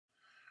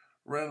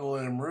Randall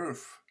and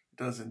Rueff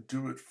doesn't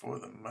do it for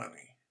the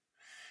money.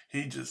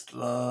 He just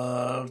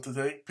loves to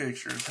take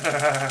pictures.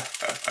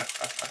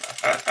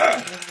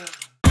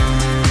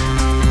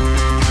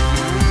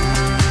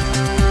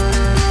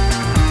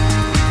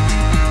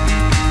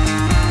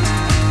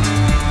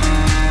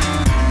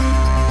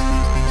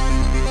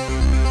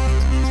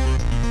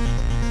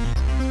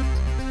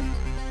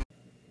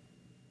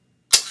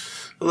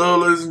 Hello,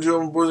 ladies and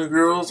gentlemen, boys and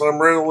girls.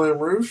 I'm Randall and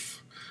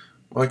Rueff.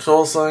 My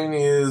call sign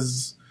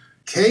is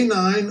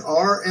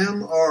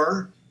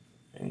K9RMR.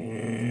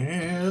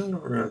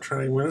 And we're going to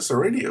try and win us a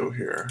radio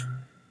here.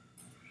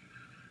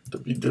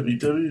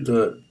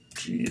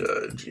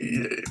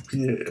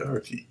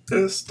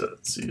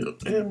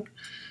 www.gigaparts.com.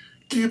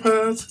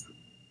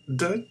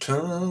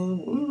 Gigaparts.com.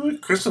 Ooh,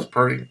 Christmas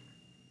party.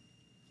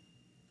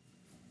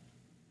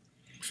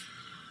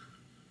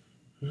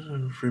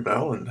 Free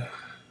Bowland.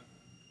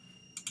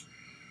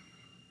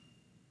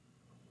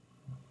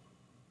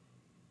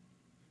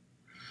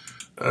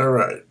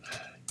 Alright.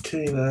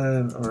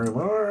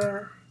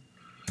 K9RMR.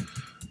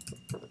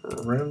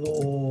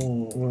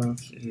 Randall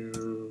Matthew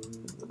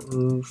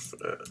Rueff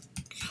at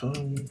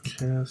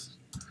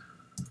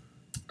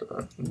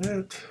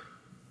Comcast.net.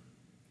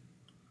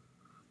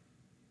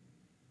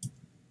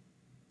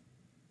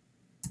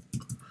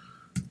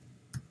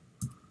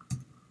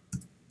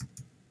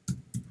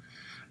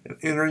 And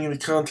entering the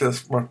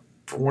contest for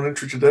one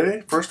entry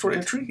today. First one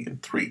entry in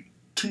 3,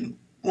 2,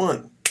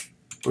 1.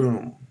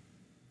 Boom.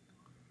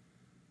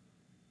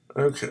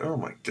 Okay, oh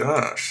my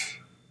gosh.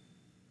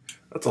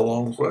 That's a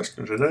long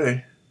question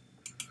today.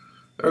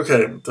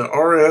 Okay, the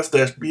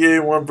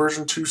RS-BA1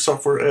 version 2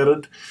 software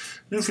added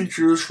new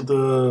features for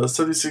the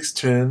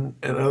 7610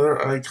 and other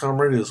Icom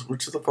radios.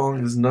 Which of the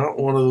following is not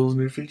one of those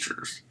new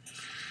features?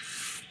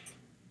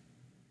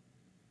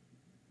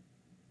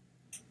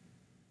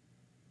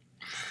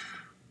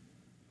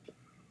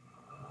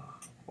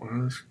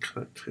 Wireless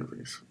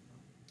connectivities.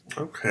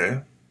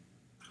 Okay.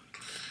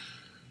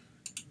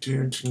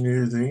 Don't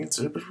know the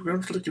answer, but we're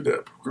going to look it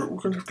up. We're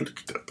going to have to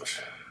look it up.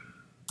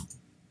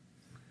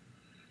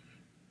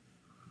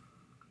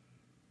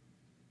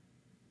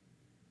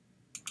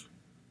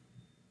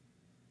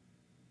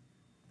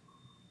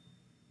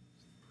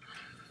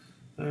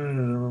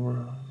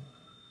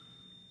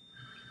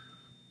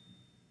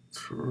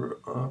 To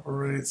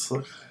operate,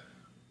 select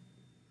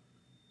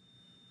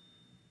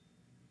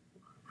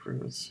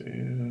frequency.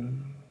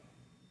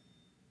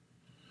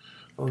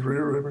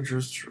 Radio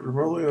images to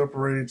remotely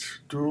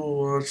operate dual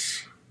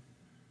watch.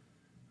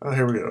 Oh,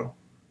 here we go.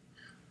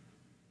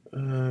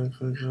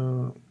 Click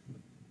on.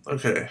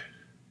 Okay.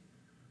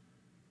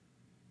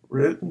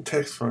 Written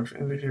text function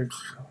indicator.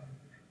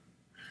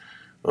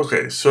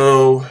 Okay,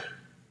 so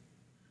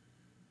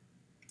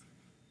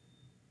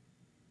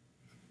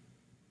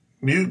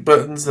mute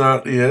button's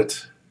not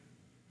it.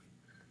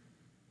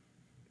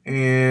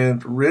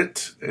 And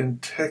writ and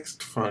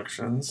text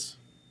functions.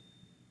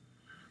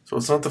 So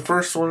it's not the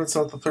first one, it's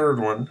not the third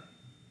one.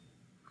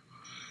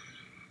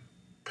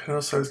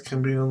 Panel size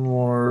can be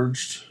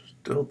enlarged.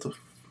 Delta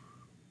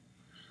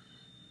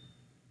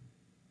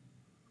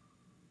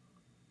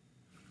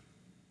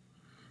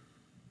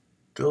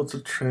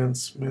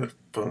transmit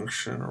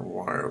function or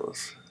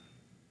wireless.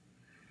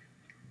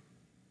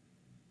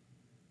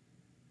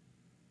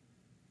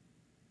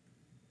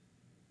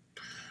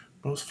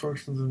 Most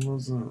functions and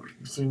modes are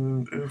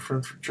using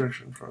interference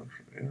rejection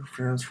function.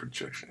 Interference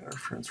rejection.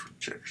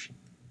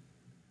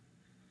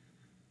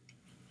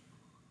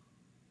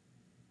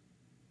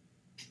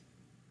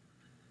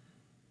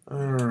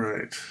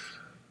 Alright.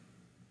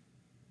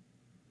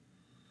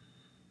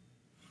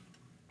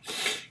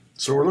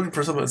 So we're looking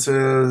for something that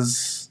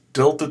says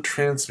Delta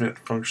transmit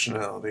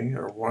functionality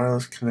or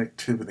wireless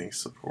connectivity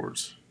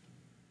supports.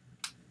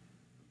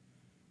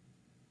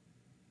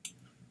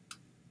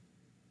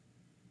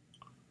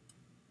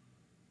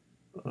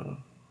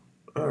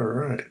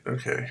 Alright,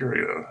 okay, here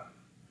we go.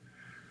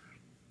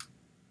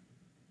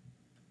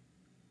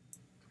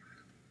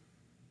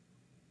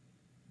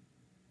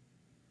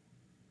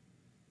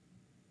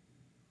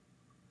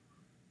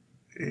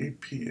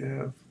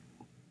 APF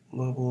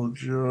level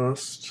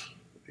adjust.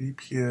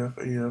 APF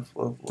AF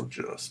level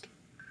adjust.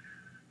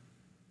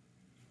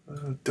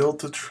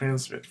 Delta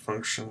transmit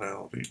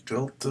functionality.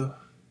 Delta.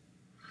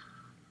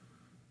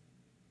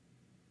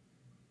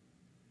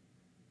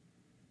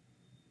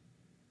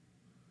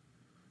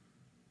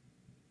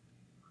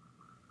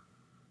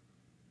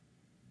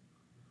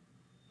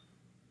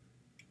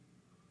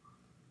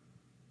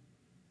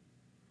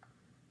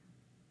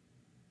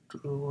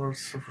 Dual watch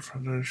server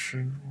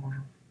foundation.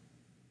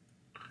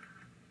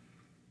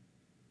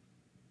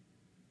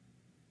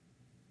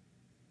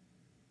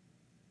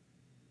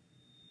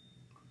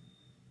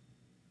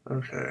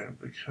 Okay,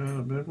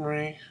 because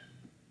memory.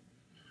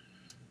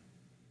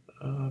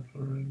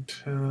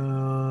 Antenna.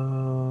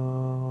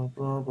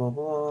 Blah blah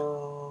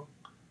blah.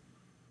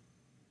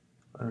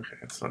 Okay,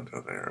 it's not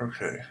down there.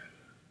 Okay.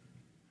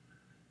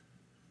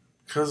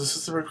 Because the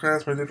system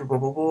requires my different blah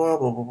blah blah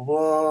blah blah blah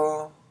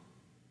blah.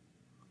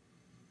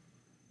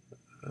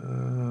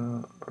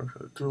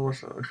 Dual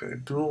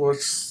watch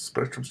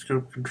spectrum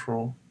scope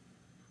control.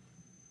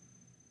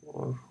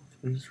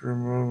 Use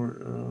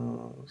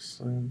remote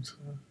same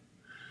time.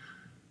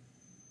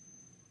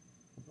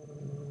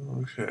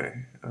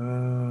 Okay.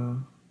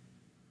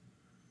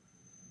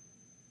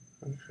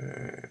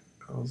 Okay.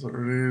 Also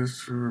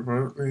released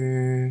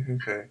remotely.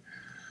 Okay.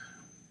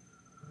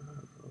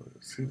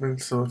 See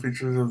some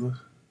features of the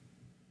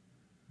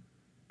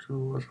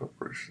dual watch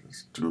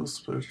operations. Dual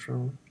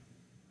spectrum.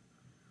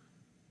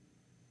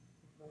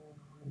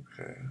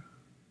 Okay.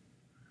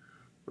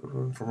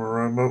 From a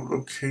remote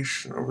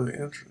location over the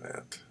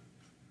internet.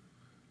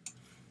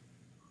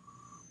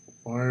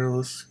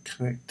 Wireless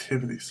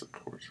connectivity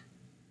support.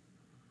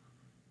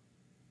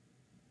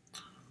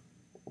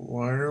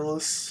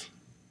 Wireless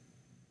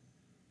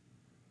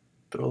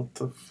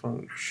delta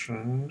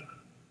function.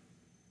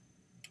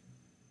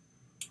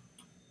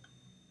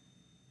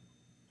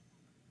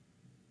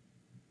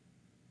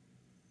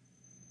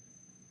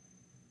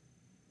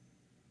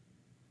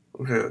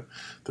 Okay,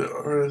 the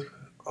RS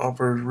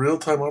offers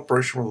real-time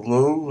operation with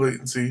low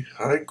latency,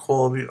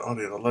 high-quality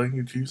audio, allowing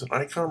you to use an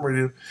Icom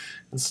radio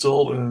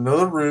installed in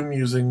another room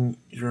using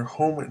your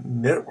home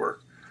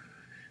network.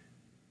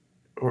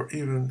 Or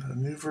even a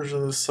new version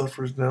of this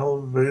software is now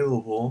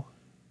available.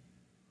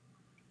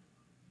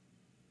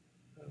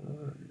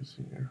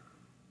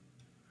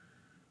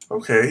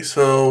 Okay,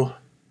 so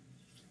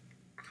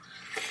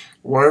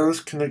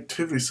wireless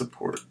connectivity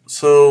support.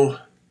 So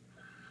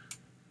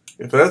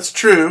if that's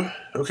true,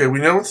 okay, we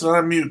know it's not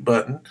a mute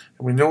button, and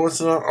we know it's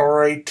not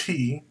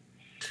RIT.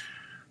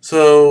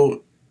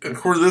 So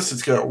according to this,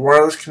 it's got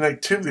wireless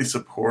connectivity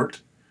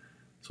support.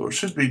 So it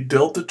should be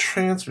Delta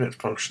transmit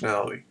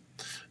functionality.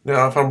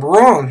 Now, if I'm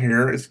wrong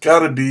here, it's got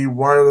to be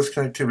wireless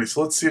connectivity.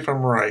 So let's see if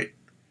I'm right.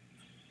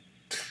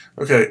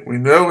 Okay, we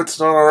know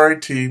it's not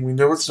RIT. We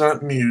know it's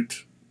not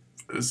mute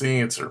is the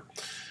answer.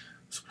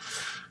 So,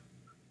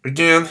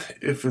 again,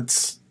 if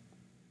it's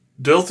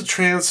Delta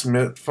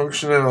transmit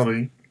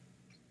functionality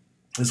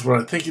is what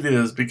I think it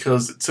is,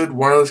 because it said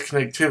wireless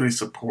connectivity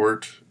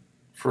support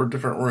for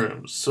different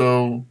rooms.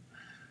 So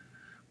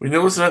we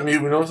know it's not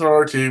mute. We know it's not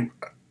RIT.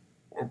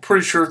 We're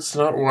pretty sure it's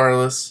not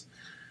wireless.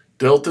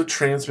 Delta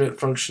transmit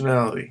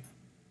functionality.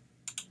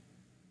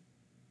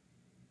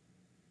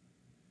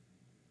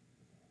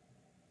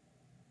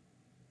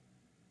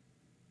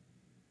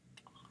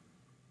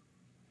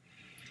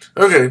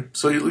 Okay,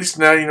 so at least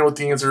now you know what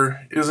the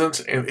answer isn't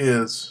and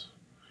is.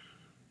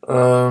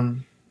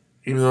 Even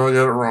though I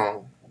got it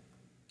wrong.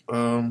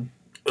 Ugh.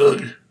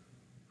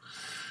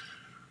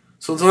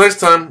 So until next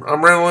time,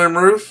 I'm Randall and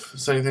Rueff,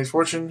 saying thanks for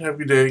watching. Have a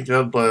good day.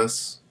 God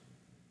bless.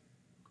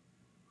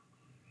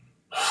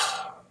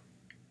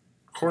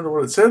 According to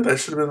what it said, that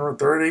should have been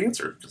the right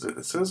answer, because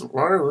it says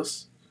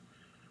wireless.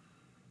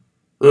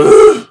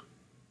 Ugh.